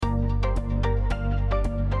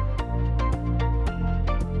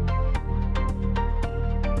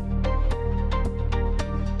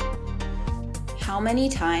many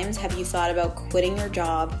times have you thought about quitting your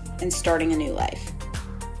job and starting a new life?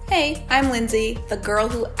 Hey, I'm Lindsay, the girl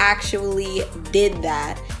who actually did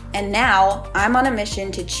that. And now I'm on a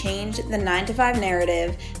mission to change the 9-to-5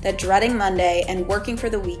 narrative that dreading Monday and working for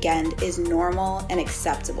the weekend is normal and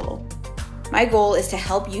acceptable. My goal is to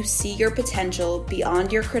help you see your potential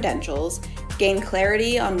beyond your credentials, gain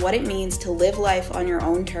clarity on what it means to live life on your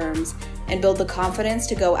own terms, and build the confidence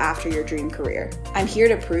to go after your dream career. I'm here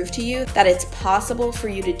to prove to you that it's possible for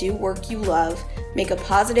you to do work you love, make a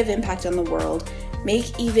positive impact on the world,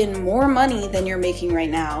 make even more money than you're making right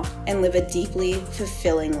now, and live a deeply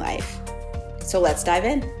fulfilling life. So let's dive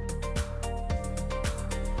in.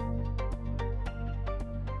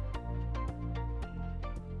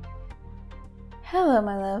 Hello,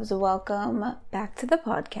 my loves. Welcome back to the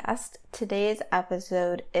podcast. Today's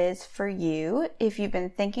episode is for you if you've been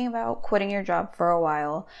thinking about quitting your job for a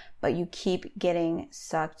while, but you keep getting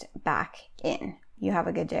sucked back in. You have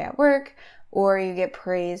a good day at work, or you get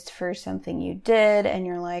praised for something you did, and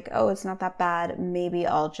you're like, oh, it's not that bad. Maybe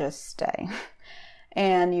I'll just stay.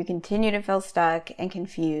 And you continue to feel stuck and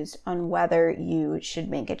confused on whether you should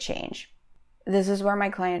make a change. This is where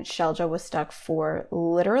my client Shelja was stuck for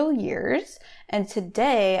literal years. And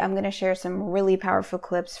today I'm going to share some really powerful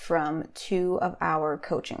clips from 2 of our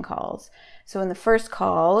coaching calls. So in the first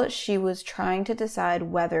call, she was trying to decide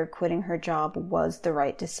whether quitting her job was the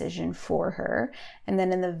right decision for her. And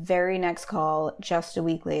then in the very next call, just a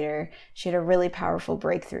week later, she had a really powerful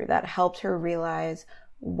breakthrough that helped her realize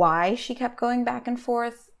why she kept going back and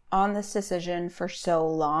forth on this decision for so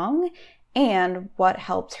long, and what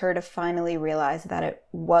helped her to finally realize that it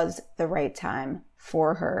was the right time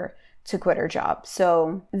for her to quit her job.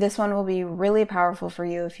 So this one will be really powerful for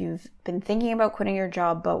you if you've been thinking about quitting your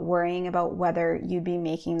job but worrying about whether you'd be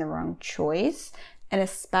making the wrong choice, and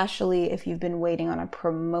especially if you've been waiting on a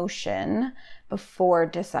promotion before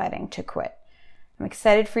deciding to quit. I'm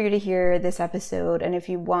excited for you to hear this episode, and if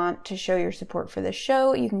you want to show your support for the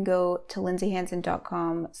show, you can go to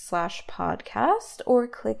lindsayhanson.com/podcast or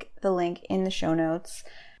click the link in the show notes.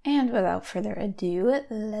 And without further ado,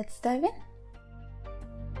 let's dive in.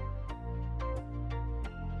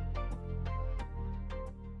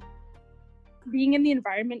 Being in the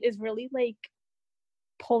environment is really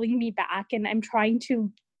pulling me back, and I'm trying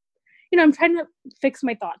to fix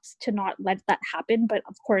my thoughts to not let that happen. But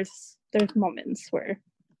of course, there's moments where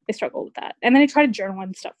I struggle with that. And then I try to journal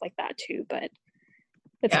and stuff like that too, but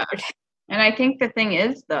it's hard. And I think the thing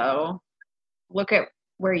is, though, look at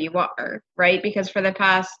where you are, right? Because for the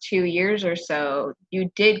past 2 years or so,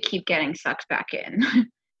 you did keep getting sucked back in.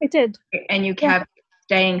 I did. And you kept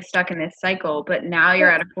staying stuck in this cycle, but now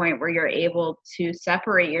you're at a point where you're able to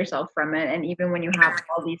separate yourself from it. And even when you have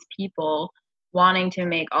all these people wanting to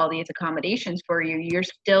make all these accommodations for you, you're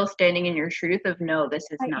still standing in your truth of, no, this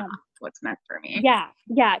is not what's meant for me. Yeah.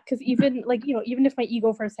 Because even even if my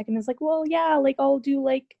ego for a second is well, yeah, I'll do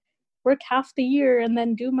work half the year and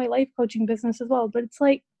then do my life coaching business as well. But it's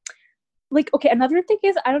okay, another thing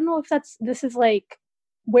is, I don't know if this is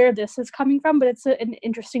where this is coming from, but it's an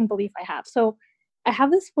interesting belief I have. So I have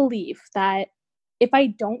this belief that if I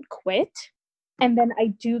don't quit and then I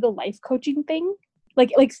do the life coaching thing,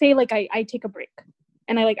 say I take a break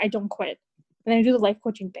and I don't quit and then I do the life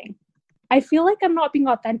coaching thing, I feel like I'm not being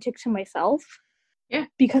authentic to myself. Yeah.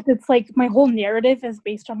 Because it's my whole narrative is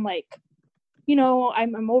based on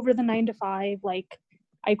I'm over the 9-to-5,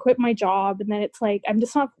 I quit my job, and then it's I'm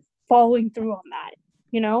just not following through on that,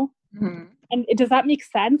 Mm-hmm. And does that make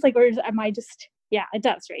sense? Or am I just, yeah, it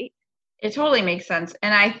does, right? It totally makes sense.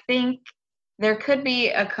 And I think there could be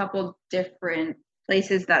a couple different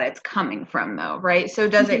places that it's coming from, though, right? So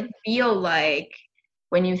does it feel like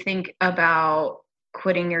when you think about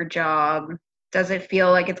quitting your job, does it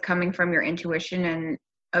feel like it's coming from your intuition and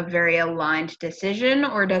a very aligned decision,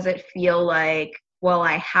 or does it feel like, well,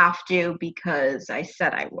 I have to because I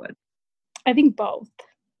said I would? I think both.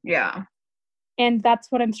 Yeah. And that's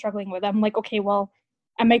what I'm struggling with. I'm okay, well,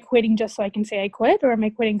 am I quitting just so I can say I quit, or am I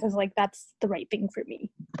quitting because that's the right thing for me,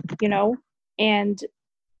 And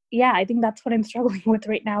yeah, I think that's what I'm struggling with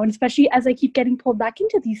right now. And especially as I keep getting pulled back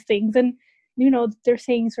into these things, and they're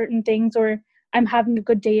saying certain things, or I'm having a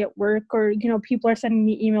good day at work, or people are sending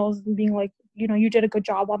me emails and being you did a good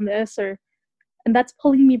job on this, and that's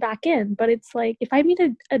pulling me back in. But it's if I made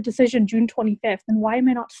a decision June 25th, then why am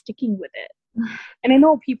I not sticking with it? And I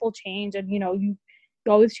know people change, and you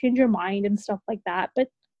always change your mind and stuff like that, but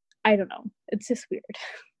I don't know, it's just weird.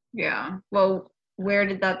 Yeah. Well, where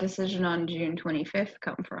did that decision on June 25th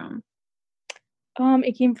come from?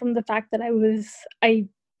 It came from the fact that I was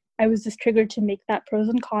just triggered to make that pros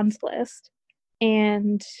and cons list,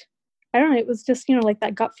 and I don't know, it was just, like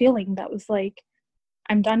that gut feeling that was like,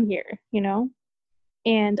 I'm done here,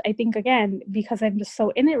 And I think, again, because I'm just so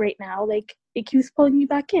in it right now, like, it keeps pulling me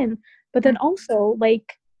back in. But then also,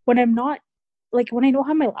 like, when I'm not, like, when I don't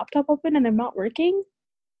have my laptop open and I'm not working,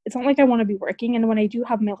 it's not like I want to be working. And when I do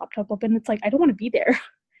have my laptop open, it's like, I don't want to be there.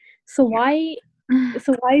 So why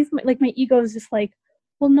is my ego is just like,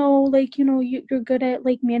 well, no, like, you're good at,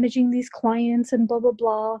 like, managing these clients and blah, blah,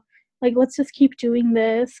 blah. Like, let's just keep doing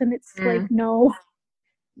this. And it's like, no.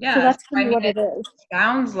 Yeah. So that's kind of what it is.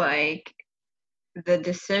 Sounds like the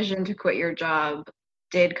decision to quit your job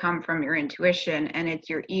did come from your intuition, and it's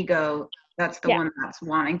your ego that's the one that's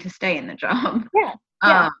wanting to stay in the job.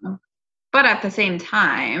 Yeah. But at the same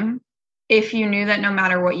time, if you knew that no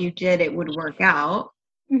matter what you did, it would work out,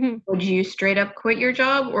 would you straight up quit your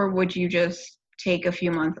job, or would you just take a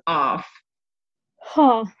few months off?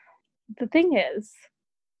 The thing is,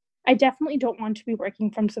 I definitely don't want to be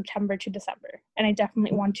working from September to December. And I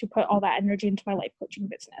definitely want to put all that energy into my life coaching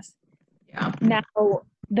business. Yeah. Now,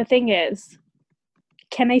 the thing is,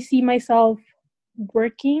 can I see myself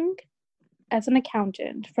working as an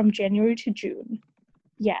accountant from January to June?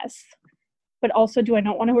 Yes. But also, do I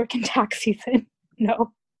not want to work in tax season?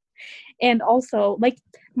 No. And also, like,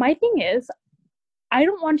 my thing is, I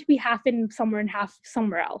don't want to be half in somewhere and half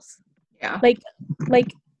somewhere else. Yeah. Like,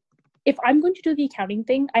 if I'm going to do the accounting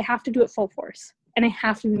thing, I have to do it full force, and I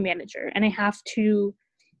have to be manager, and I have to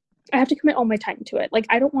commit all my time to it. Like,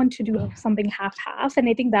 I don't want to do something half-half, and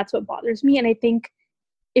I think that's what bothers me. And I think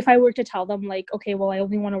if I were to tell them, like, okay, well, I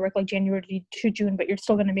only want to work like January to June, but you're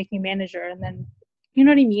still going to make me manager, and then, you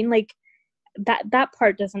know what I mean? Like, that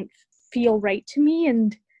part doesn't feel right to me.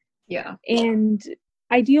 And yeah. And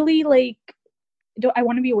ideally, like, I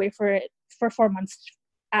want to be away for 4 months,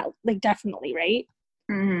 like, definitely, right?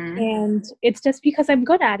 And it's just because I'm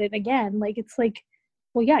good at it. Again, like, it's like,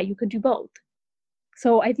 well, yeah, you could do both.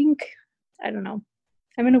 So I think, I don't know,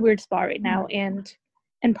 I'm in a weird spot right now. And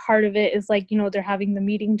part of it is, like, they're having the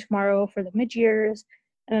meeting tomorrow for the mid-years,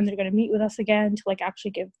 and then they're going to meet with us again to, like,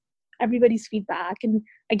 actually give everybody's feedback. And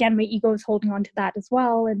again, my ego is holding on to that as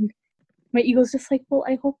well. And my ego's just like, well,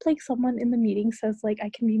 I hope, like, someone in the meeting says, like, I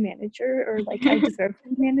can be manager, or, like, I deserve to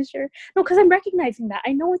be manager. No, because I'm recognizing that.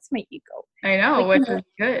 I know it's my ego. I know, like, which is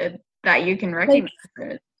good that you can recognize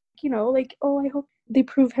it. Like, oh, I hope they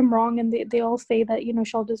prove him wrong, and they all say that,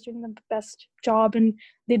 Shelda's doing the best job, and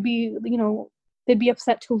they'd be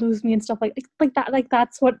upset to lose me and stuff like that. Like,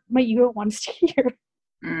 that's what my ego wants to hear.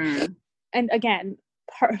 And again,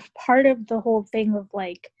 part of the whole thing of,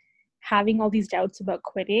 like, having all these doubts about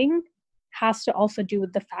quitting has to also do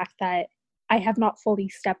with the fact that I have not fully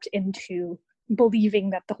stepped into believing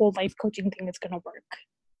that the whole life coaching thing is going to work.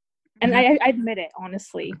 And I admit it,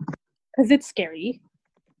 honestly, because it's scary.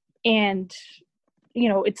 And,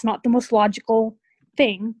 it's not the most logical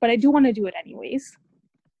thing, but I do want to do it anyways,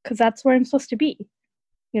 because that's where I'm supposed to be,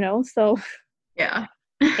 so. Yeah.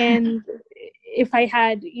 And if I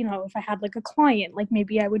had like a client, like,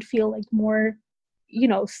 maybe I would feel, like, more,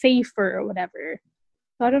 safer or whatever.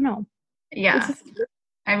 So I don't know. Yeah.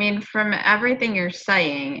 I mean, from everything you're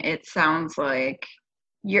saying, it sounds like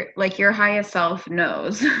your highest self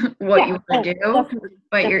knows what you want to do,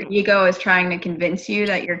 but your ego is trying to convince you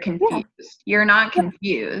that you're confused. You're not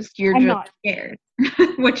confused. You're just scared,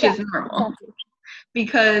 which is normal.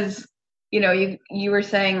 Because, you were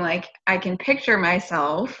saying, like, I can picture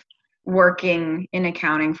myself working in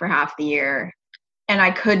accounting for half the year, and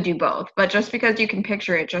I could do both. But just because you can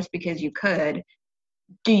picture it, just because you could,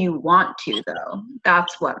 do you want to, though?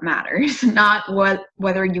 That's what matters. Not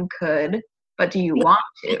whether you could, but do you want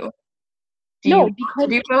to? Do you want to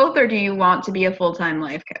do both, or do you want to be a full-time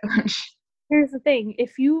life coach? Here's the thing.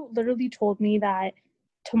 If you literally told me that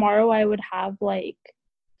tomorrow I would have, like,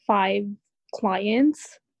 5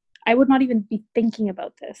 clients, I would not even be thinking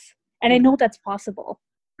about this. And I know that's possible.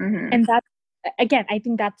 And that, again, I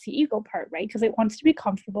think that's the ego part, right? Because it wants to be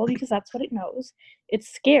comfortable, because that's what it knows. It's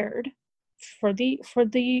scared for the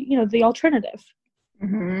the alternative.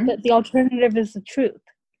 The alternative is the truth.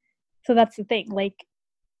 So that's the thing, like,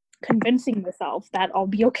 convincing myself that I'll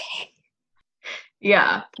be okay.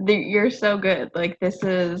 Yeah, you're so good. Like,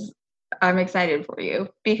 I'm excited for you,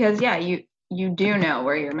 because you do know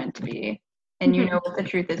where you're meant to be, and you know what the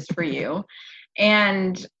truth is for you.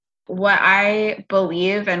 And what I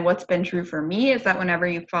believe, and what's been true for me, is that whenever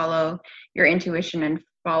you follow your intuition and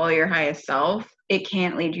follow your highest self, it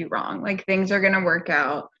can't lead you wrong. Like, things are going to work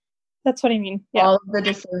out. That's what I mean. Yeah. All of the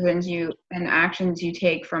decisions and actions you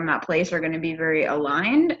take from that place are going to be very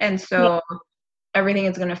aligned. And so everything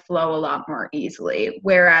is going to flow a lot more easily.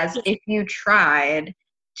 Whereas if you tried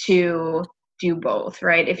to do both,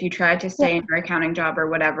 right? If you tried to stay in your accounting job or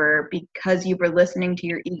whatever, because you were listening to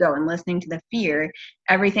your ego and listening to the fear,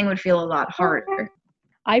 everything would feel a lot harder.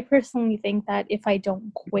 I personally think that if I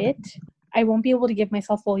don't quit, I won't be able to give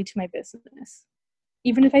myself fully to my business.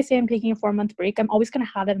 Even if I say I'm taking a 4-month break, I'm always going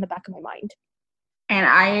to have that in the back of my mind. And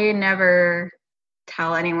I never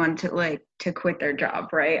tell anyone to quit their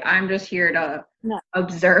job, right? I'm just here to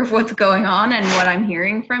observe what's going on and what I'm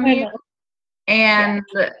hearing from you. And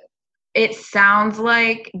it sounds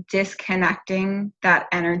like disconnecting that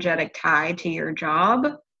energetic tie to your job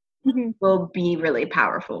will be really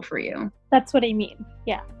powerful for you. That's what I mean.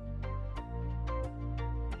 Yeah.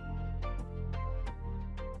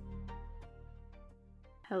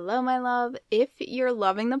 Hello, my love. If you're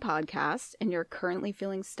loving the podcast and you're currently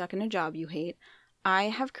feeling stuck in a job you hate, I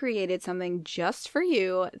have created something just for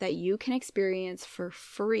you that you can experience for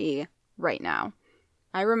free right now.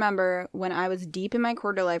 I remember when I was deep in my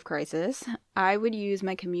quarter life crisis, I would use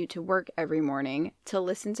my commute to work every morning to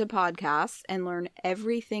listen to podcasts and learn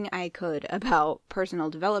everything I could about personal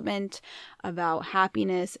development, about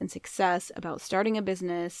happiness and success, about starting a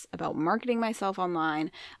business, about marketing myself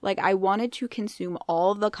online. Like, I wanted to consume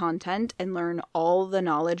all the content and learn all the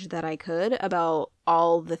knowledge that I could about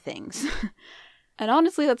all the things. And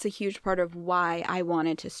honestly, that's a huge part of why I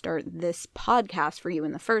wanted to start this podcast for you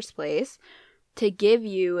in the first place. To give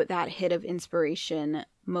you that hit of inspiration,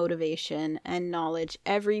 motivation, and knowledge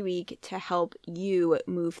every week to help you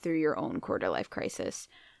move through your own quarter life crisis.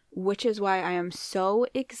 Which is why I am so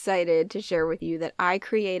excited to share with you that I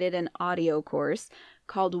created an audio course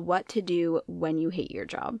called What to Do When You Hate Your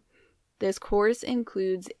Job. This course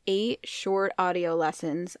includes 8 short audio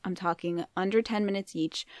lessons, I'm talking under 10 minutes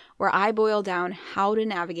each, where I boil down how to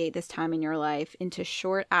navigate this time in your life into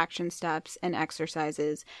short action steps and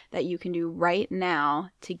exercises that you can do right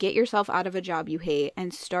now to get yourself out of a job you hate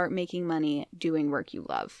and start making money doing work you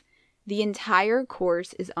love. The entire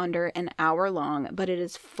course is under an hour long, but it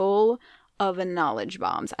is full of knowledge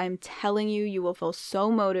bombs. I'm telling you, you will feel so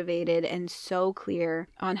motivated and so clear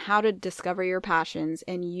on how to discover your passions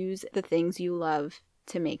and use the things you love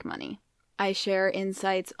to make money. I share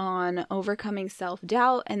insights on overcoming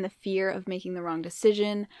self-doubt and the fear of making the wrong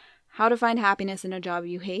decision, how to find happiness in a job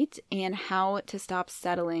you hate, and how to stop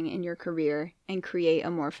settling in your career and create a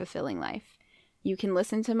more fulfilling life. You can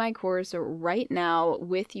listen to my course right now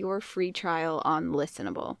with your free trial on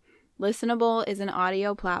Listenable. Listenable is an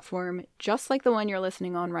audio platform just like the one you're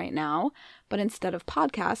listening on right now, but instead of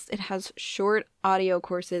podcasts, it has short audio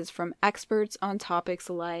courses from experts on topics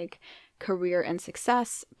like career and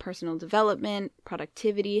success, personal development,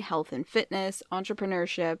 productivity, health and fitness,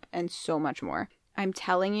 entrepreneurship, and so much more. I'm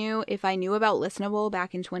telling you, if I knew about Listenable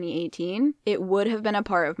back in 2018, it would have been a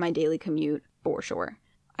part of my daily commute for sure.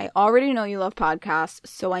 I already know you love podcasts,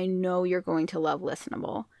 so I know you're going to love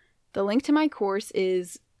Listenable. The link to my course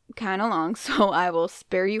is kind of long, so I will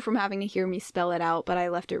spare you from having to hear me spell it out, but I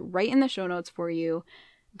left it right in the show notes for you.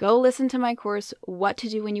 Go listen to my course, What to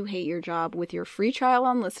Do When You Hate Your Job, with your free trial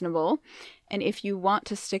on Listenable. And if you want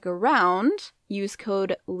to stick around, use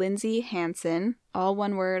code Lindsay Hansen, all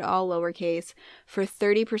one word, all lowercase, for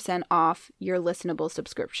 30% off your Listenable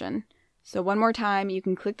subscription. So one more time, you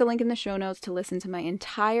can click the link in the show notes to listen to my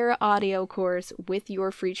entire audio course with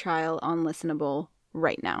your free trial on Listenable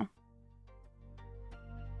right now.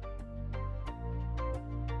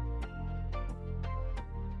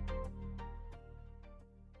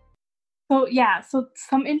 So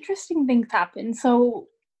some interesting things happened. So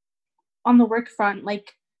on the work front,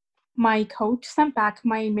 like, my coach sent back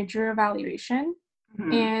my mid-year evaluation,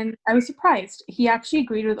 and I was surprised. He actually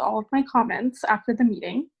agreed with all of my comments after the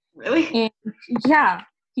meeting. Really? And yeah,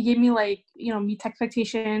 he gave me, like, meets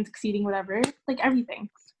expectations, exceeding whatever, like everything.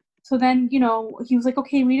 So then, he was like,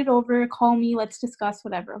 okay, read it over, call me, let's discuss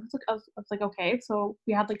whatever. I was like, okay. So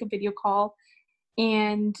we had like a video call,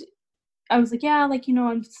 and I was like, yeah, like,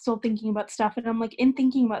 I'm still thinking about stuff. And I'm like, in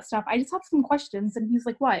thinking about stuff, I just have some questions. And he's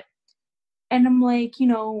like, what? And I'm like,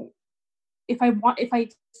 if I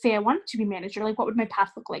say I wanted to be manager, like, what would my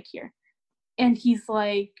path look like here? And he's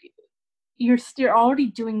like, you're already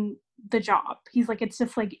doing the job. He's like, it's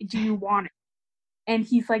just like, do you want it? And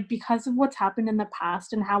he's like, because of what's happened in the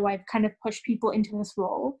past and how I've kind of pushed people into this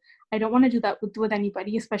role, I don't want to do that with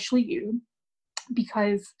anybody, especially you,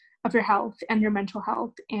 because of your health and your mental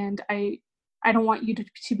health. And I don't want you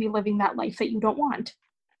to be living that life that you don't want.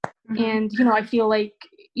 And, I feel like,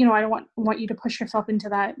 I don't want you to push yourself into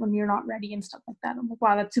that when you're not ready and stuff like that. I'm like,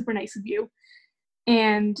 wow, that's super nice of you.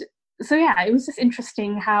 And so, yeah, it was just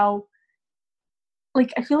interesting how,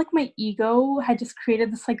 like, I feel like my ego had just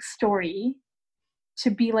created this, like, story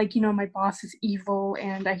to be like, you know, my boss is evil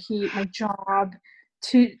and I hate my job,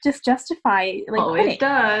 to just justify like Always quitting.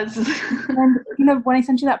 does. And you know, when I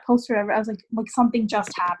sent you that poster, I was like something just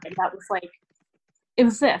happened. That was like, it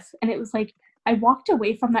was this, and it was like I walked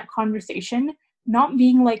away from that conversation not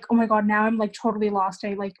being like, oh my god, now I'm like totally lost.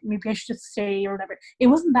 I like maybe I should just stay or whatever. It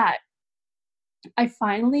wasn't that. I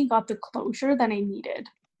finally got the closure that I needed.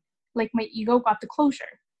 Like my ego got the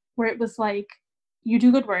closure where it was like, you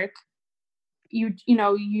do good work. You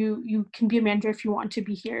know, you can be a manager if you want to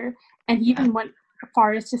be here. And he even went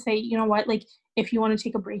far as to say, you know what, like if you want to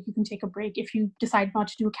take a break, you can take a break. If you decide not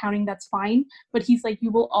to do accounting, that's fine. But he's like,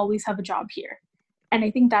 you will always have a job here. And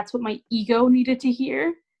I think that's what my ego needed to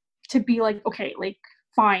hear, to be like, okay, like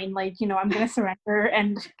fine, like, you know, I'm gonna surrender.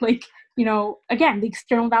 And like, you know, again, the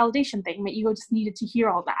external validation thing, my ego just needed to hear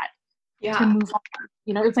all that to move on.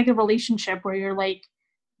 You know, it's like a relationship where you're like,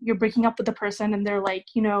 you're breaking up with the person and they're like,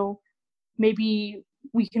 you know, maybe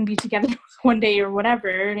we can be together one day or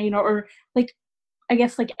whatever, you know, or like, I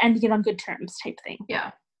guess like ending it on good terms type thing.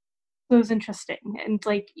 Yeah. So it was interesting. And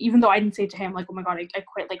like, even though I didn't say to him like, oh my god, I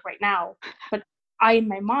quit like right now, but I in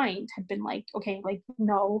my mind had been like, okay, like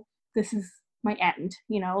no, this is my end,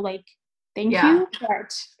 you know, like thank you,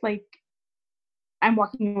 but like I'm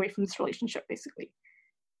walking away from this relationship basically.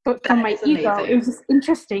 But from my ego, it was just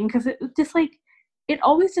interesting because it just like, it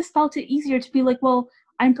always just felt it easier to be like, well,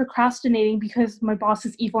 I'm procrastinating because my boss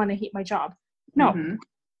is evil and I hate my job. No,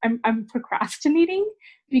 I'm procrastinating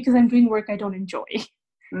because I'm doing work I don't enjoy.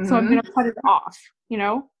 So I'm gonna cut it off, you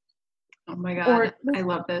know? Oh my god, like, I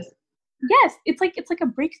love this. Yes, it's like a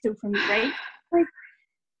breakthrough for me, right?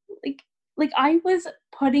 Like I was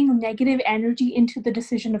putting negative energy into the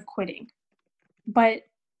decision of quitting. But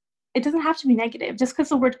it doesn't have to be negative. Just because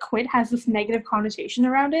the word quit has this negative connotation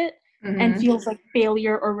around it and feels like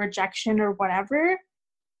failure or rejection or whatever.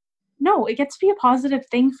 No, it gets to be a positive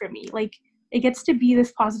thing for me. Like it gets to be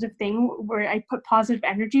this positive thing where I put positive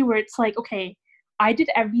energy, where it's like, okay, I did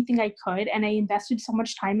everything I could and I invested so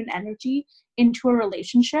much time and energy into a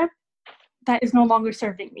relationship that is no longer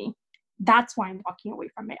serving me. That's why I'm walking away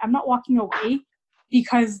from it. I'm not walking away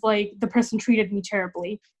because like the person treated me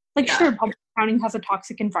terribly. Like sure, public accounting has a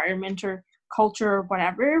toxic environment or culture or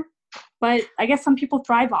whatever, but I guess some people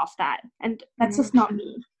thrive off that, and that's just not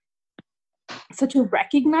me. So to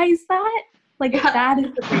recognize that, like that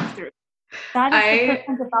is the breakthrough. That is the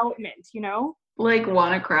personal development, you know? Like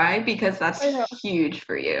want to cry because that's huge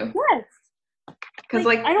for you. Yes. Because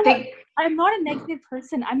I'm not a negative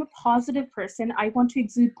person. I'm a positive person. I want to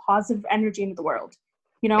exude positive energy into the world.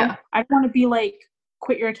 You know, I don't want to be like,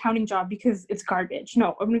 quit your accounting job because it's garbage.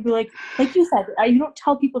 No, I'm going to be like you said, you don't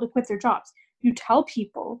tell people to quit their jobs. You tell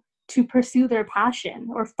people to pursue their passion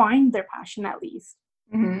or find their passion at least.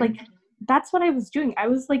 Like, that's what I was doing. I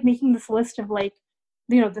was like making this list of like,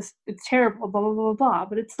 you know, this, it's terrible, blah, blah, blah, blah.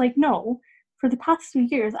 But it's like, no, for the past 2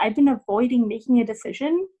 years, I've been avoiding making a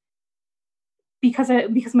decision because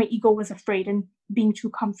my ego was afraid and being too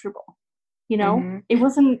comfortable. You know,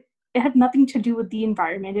 it had nothing to do with the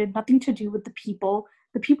environment. It had nothing to do with the people.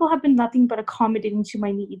 The people have been nothing but accommodating to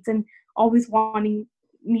my needs and always wanting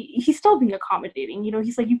me. He's still being accommodating. You know,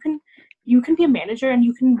 he's like, you can be a manager and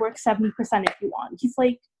you can work 70% if you want. He's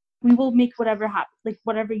like, we will make whatever happen, like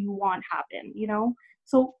whatever you want happen, you know?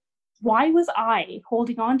 So why was I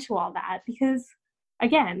holding on to all that? Because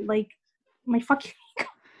again, like my fucking ego.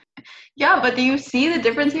 Yeah, but do you see the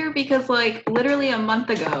difference here? Because like literally a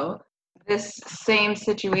month ago, this same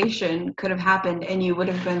situation could have happened and you would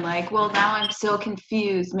have been like, well, now I'm still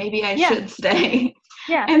confused. Maybe I should stay.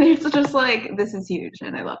 Yeah. And it's just like, this is huge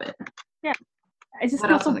and I love it. Yeah. I just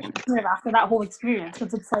feel so positive after that whole experience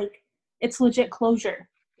because it's like, it's legit closure.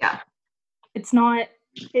 Yeah. It's not,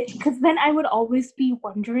 because then I would always be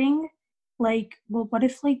wondering, like, well, what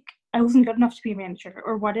if like I wasn't good enough to be a manager?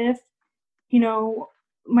 Or what if, you know,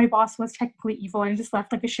 my boss was technically evil and just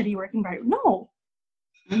left like a shitty work environment? No.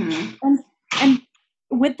 And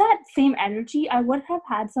with that same energy, I would have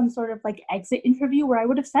had some sort of like exit interview where I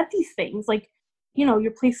would have said these things like, you know,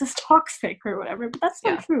 your place is toxic or whatever, but that's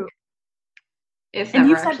not true. It's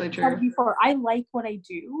never actually true. Before, I like what I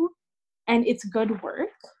do and it's good work,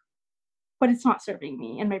 but it's not serving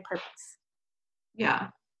me and my purpose. Yeah.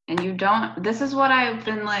 And you don't, this is what I've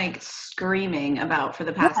been like screaming about for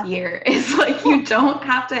the past year. Is like, you don't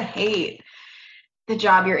have to hate the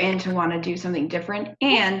job you're in to want to do something different.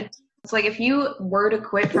 And it's like, if you were to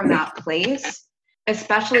quit from that place,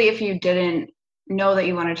 especially if you didn't know that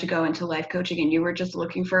you wanted to go into life coaching and you were just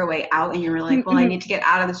looking for a way out and you were like, well, I need to get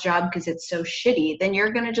out of this job because it's so shitty, then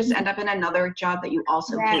you're going to just end up in another job that you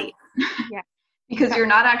also hate. Because you're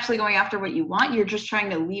not actually going after what you want. You're just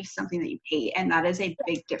trying to leave something that you hate. And that is a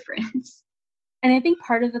big difference. And I think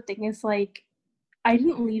part of the thing is like, I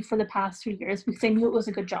didn't leave for the past 2 years because I knew it was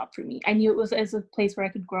a good job for me. I knew it was as a place where I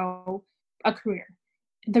could grow a career.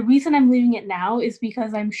 The reason I'm leaving it now is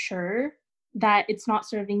because I'm sure that it's not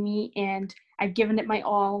serving me and I've given it my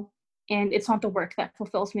all and it's not the work that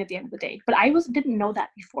fulfills me at the end of the day. But I didn't know that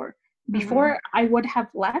before. Before, I would have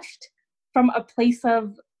left from a place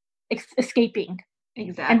of escaping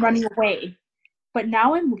and running away. But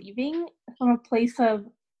now I'm leaving from a place of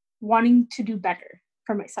wanting to do better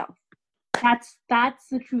for myself. That's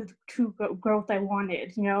the true growth I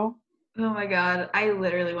wanted, you know? Oh my God. I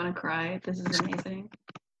literally want to cry. This is amazing.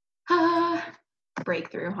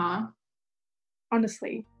 Breakthrough, huh?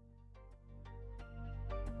 Honestly.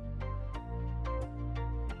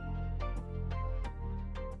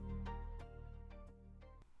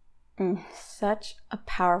 Such a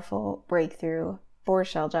powerful breakthrough for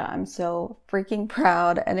Shelja. I'm so freaking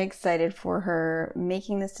proud and excited for her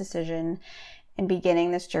making this decision and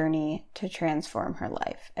beginning this journey to transform her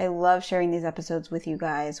life. I love sharing these episodes with you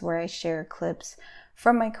guys where I share clips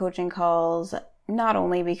from my coaching calls, not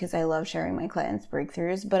only because I love sharing my clients'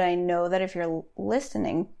 breakthroughs, but I know that if you're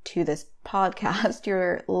listening to this podcast,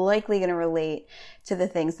 you're likely going to relate to the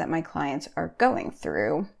things that my clients are going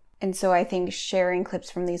through. And so I think sharing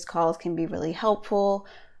clips from these calls can be really helpful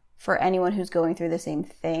for anyone who's going through the same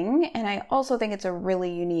thing. And I also think it's a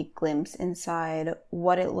really unique glimpse inside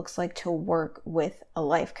what it looks like to work with a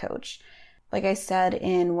life coach. Like I said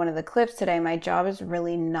in one of the clips today, my job is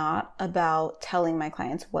really not about telling my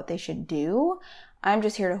clients what they should do. I'm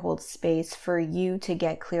just here to hold space for you to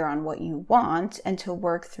get clear on what you want and to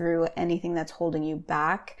work through anything that's holding you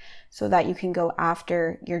back so that you can go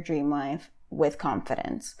after your dream life with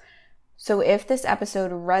confidence. So if this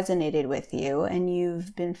episode resonated with you and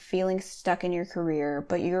you've been feeling stuck in your career,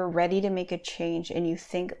 but you're ready to make a change and you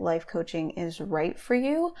think life coaching is right for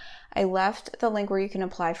you, I left the link where you can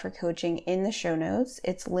apply for coaching in the show notes.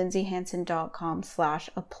 It's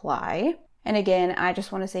lindsayhanson.com/apply. And again, I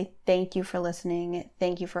just want to say thank you for listening.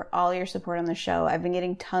 Thank you for all your support on the show. I've been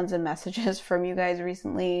getting tons of messages from you guys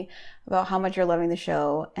recently about how much you're loving the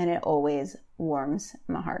show, and it always warms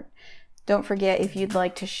my heart. Don't forget, if you'd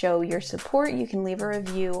like to show your support, you can leave a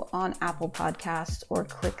review on Apple Podcasts or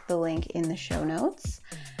click the link in the show notes.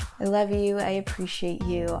 I love you. I appreciate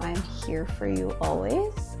you. I'm here for you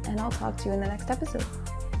always, and I'll talk to you in the next episode.